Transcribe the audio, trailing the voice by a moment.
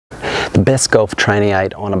The best golf training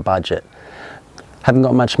aid on a budget. Haven't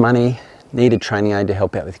got much money, need a training aid to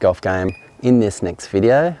help out with your golf game. In this next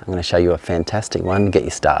video, I'm going to show you a fantastic one to get you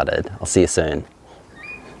started. I'll see you soon.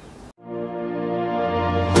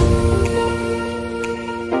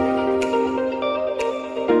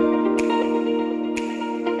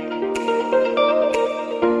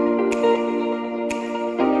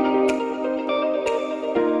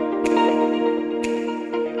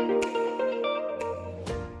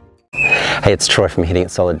 Hey, it's Troy from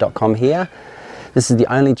handicap here. This is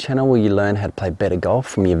the only channel where you learn how to play better golf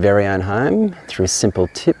from your very own home through simple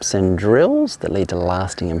tips and drills that lead to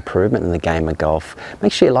lasting improvement in the game of golf.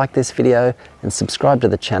 Make sure you like this video and subscribe to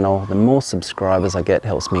the channel. The more subscribers I get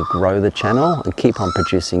helps me grow the channel and keep on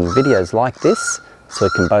producing videos like this so we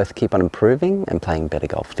can both keep on improving and playing better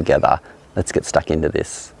golf together. Let's get stuck into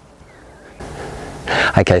this.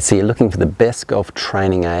 Okay, so you're looking for the best golf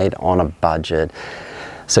training aid on a budget.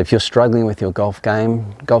 So if you're struggling with your golf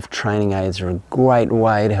game, golf training aids are a great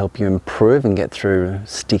way to help you improve and get through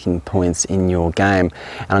sticking points in your game.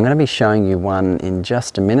 And I'm going to be showing you one in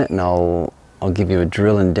just a minute, and I'll give you a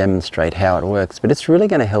drill and demonstrate how it works. But it's really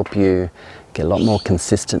going to help you get a lot more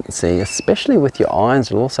consistency, especially with your irons.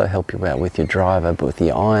 It'll also help you out with your driver, but with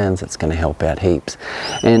your irons it's going to help out heaps.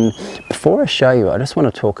 And before I show you, I just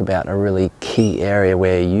want to talk about a really key area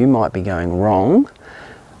where you might be going wrong.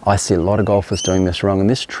 I see a lot of golfers doing this wrong, and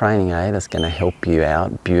this training aid is going to help you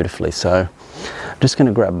out beautifully. So I'm just going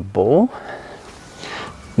to grab a ball.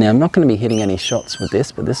 Now I'm not going to be hitting any shots with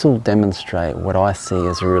this, but this will demonstrate what I see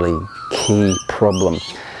as a really key problem.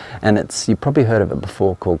 And you've probably heard of it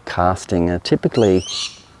before, called casting. Typically,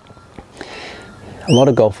 a lot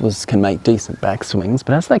of golfers can make decent backswings,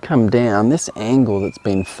 but as they come down, this angle that's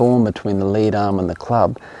been formed between the lead arm and the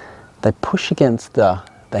club, they push against the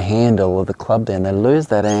handle of the club there, and they lose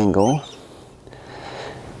that angle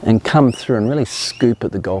and come through and really scoop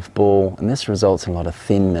at the golf ball, and this results in a lot of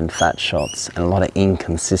thin and fat shots and a lot of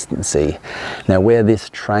inconsistency. Now where this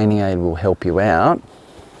training aid will help you out,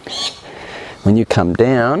 when you come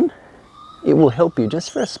down, it will help you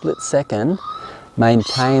just for a split second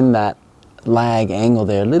maintain that lag angle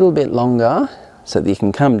there a little bit longer so that you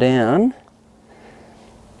can come down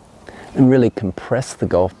and really compress the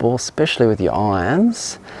golf ball, especially with your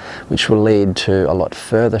irons, which will lead to a lot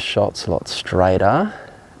further shots, a lot straighter,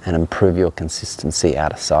 and improve your consistency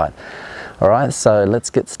out of sight. Alright, so let's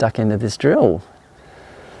get stuck into this drill.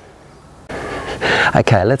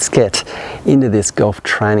 Okay, let's get into this golf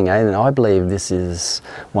training aid, and I believe this is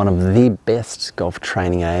one of the best golf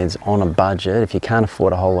training aids on a budget. If you can't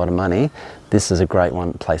afford a whole lot of money, this is a great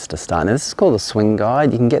place to start. Now this is called a swing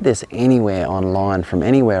guide. You can get this anywhere online, from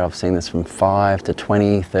anywhere. I've seen this from $5 to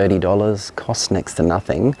 $20, $30, costs next to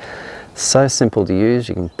nothing. So simple to use.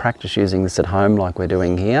 You can practice using this at home like we're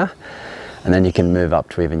doing here, and then you can move up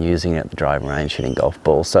to even using it at the driving range, hitting golf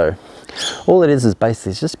balls. So all it is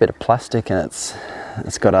basically just a bit of plastic, and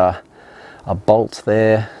it's got a bolt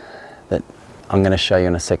there that I'm going to show you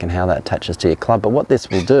in a second how that attaches to your club. But what this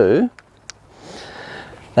will do,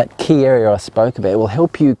 that key area I spoke about, will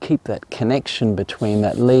help you keep that connection between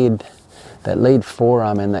that lead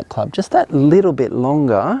forearm and that club just that little bit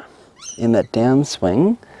longer in that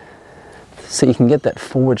downswing, so you can get that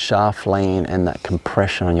forward shaft lean and that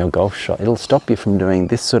compression on your golf shot. It'll stop you from doing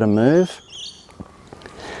this sort of move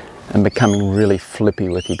and becoming really flippy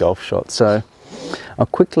with your golf shot. So I'll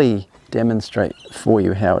quickly demonstrate for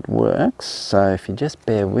you how it works. So if you just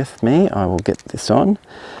bear with me, I will get this on.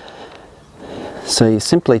 So you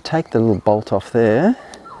simply take the little bolt off there.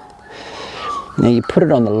 Now you put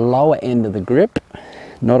it on the lower end of the grip,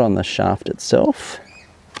 not on the shaft itself.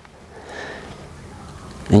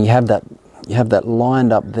 And you have that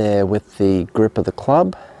lined up there with the grip of the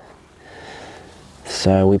club.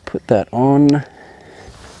 So we put that on.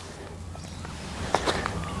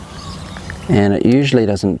 And it usually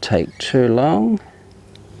doesn't take too long.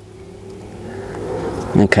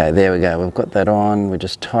 Okay, there we go. We've got that on. We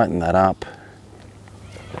just tighten that up.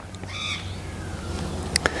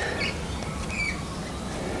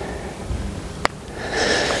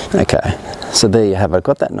 Okay, so there you have it. I've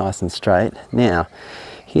got that nice and straight. Now,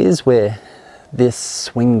 here's where this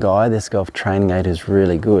swing guide, this golf training aid, is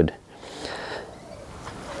really good.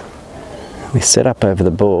 We set up over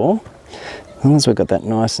the ball. As long as we've got that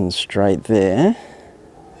nice and straight there,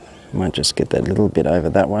 might just get that little bit over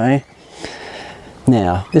that way.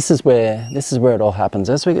 Now, this is where it all happens.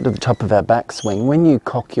 As we get to the top of our backswing, when you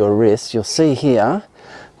cock your wrist, you'll see here,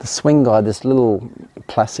 the swing guide, this little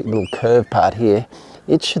plastic little curve part here,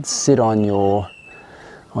 it should sit on your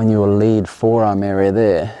lead forearm area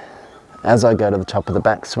there. as I go to the top of the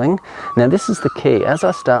backswing. Now this is the key. As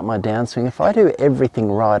I start my downswing, if I do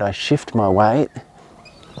everything right, I shift my weight,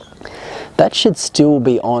 that should still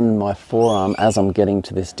be on my forearm as I'm getting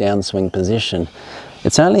to this downswing position.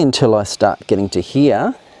 It's only until I start getting to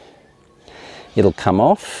here, it'll come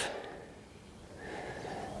off,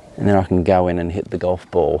 and then I can go in and hit the golf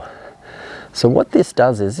ball. So what this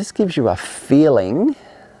does is this gives you a feeling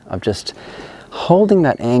of just holding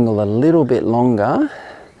that angle a little bit longer,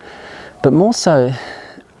 but more so,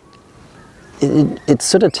 it's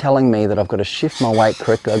sort of telling me that I've got to shift my weight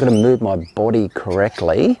correctly, I've got to move my body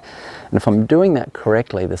correctly, and if I'm doing that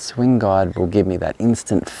correctly, the swing guide will give me that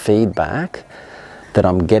instant feedback that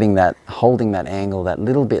I'm getting that, holding that angle that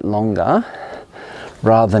little bit longer,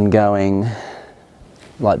 rather than going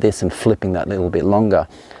like this and flipping that little bit longer.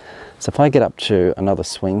 So if I get up to another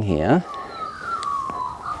swing here,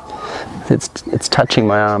 it's touching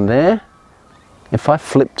my arm there. If I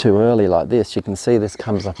flip too early like this, you can see this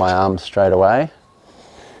comes off my arm straight away,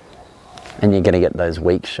 and you're going to get those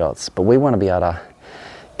weak shots. But we want to be able to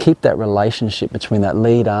keep that relationship between that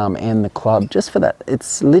lead arm and the club just for that.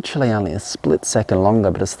 It's literally only a split second longer,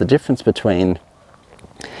 but it's the difference between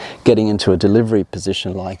getting into a delivery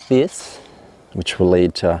position like this, which will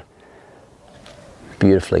lead to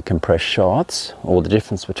beautifully compressed shots, or the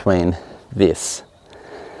difference between this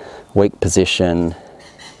weak position.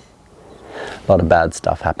 A lot of bad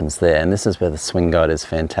stuff happens there, and this is where the swing guide is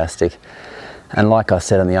fantastic. And like I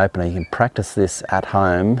said in the opener, you can practice this at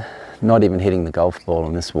home, not even hitting the golf ball,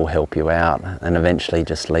 and this will help you out and eventually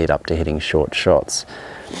just lead up to hitting short shots.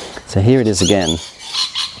 So here it is again.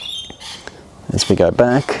 As we go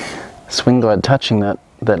back, swing guide touching that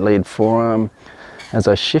lead forearm. As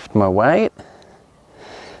I shift my weight,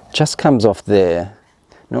 just comes off there.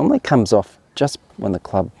 Normally comes off just when the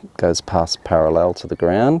club goes past parallel to the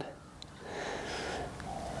ground.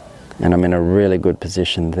 And I'm in a really good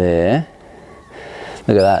position there.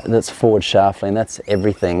 Look at that, that's forward shaft lean, that's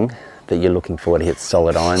everything that you're looking for to hit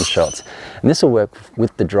solid iron shots. And this will work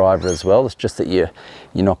with the driver as well. It's just that you're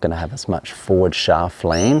not going to have as much forward shaft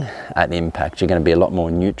lean at impact. You're going to be a lot more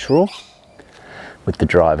neutral with the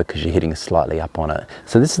driver because you're hitting slightly up on it.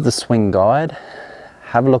 So this is the swing guide.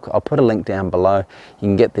 Have a look, I'll put a link down below. You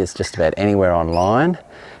can get this just about anywhere online.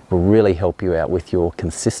 It will really help you out with your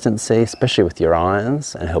consistency, especially with your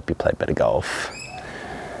irons, and help you play better golf.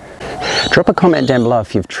 Drop a comment down below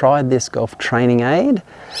if you've tried this golf training aid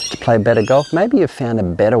to play better golf. Maybe you've found a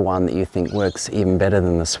better one that you think works even better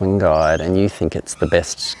than the swing guide, and you think it's the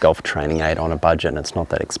best golf training aid on a budget and it's not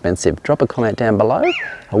that expensive. Drop a comment down below.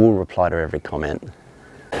 I will reply to every comment.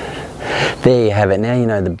 There you have it. Now you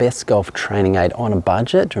know the best golf training aid on a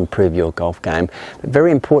budget to improve your golf game. But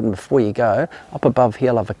very important before you go, up above here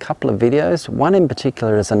I'll have a couple of videos. One in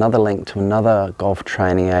particular is another link to another golf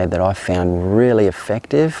training aid that I found really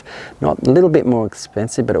effective. Not a little bit more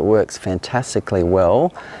expensive, but it works fantastically well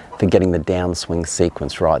for getting the downswing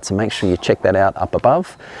sequence right. So make sure you check that out up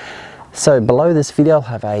above. So below this video I'll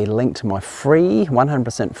have a link to my free,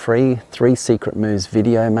 100% free 3 secret moves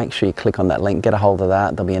video. Make sure you click on that link, get a hold of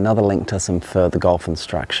that. There'll be another link to some further golf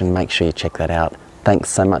instruction. Make sure you check that out. Thanks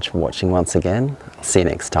so much for watching once again. I'll see you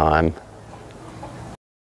next time.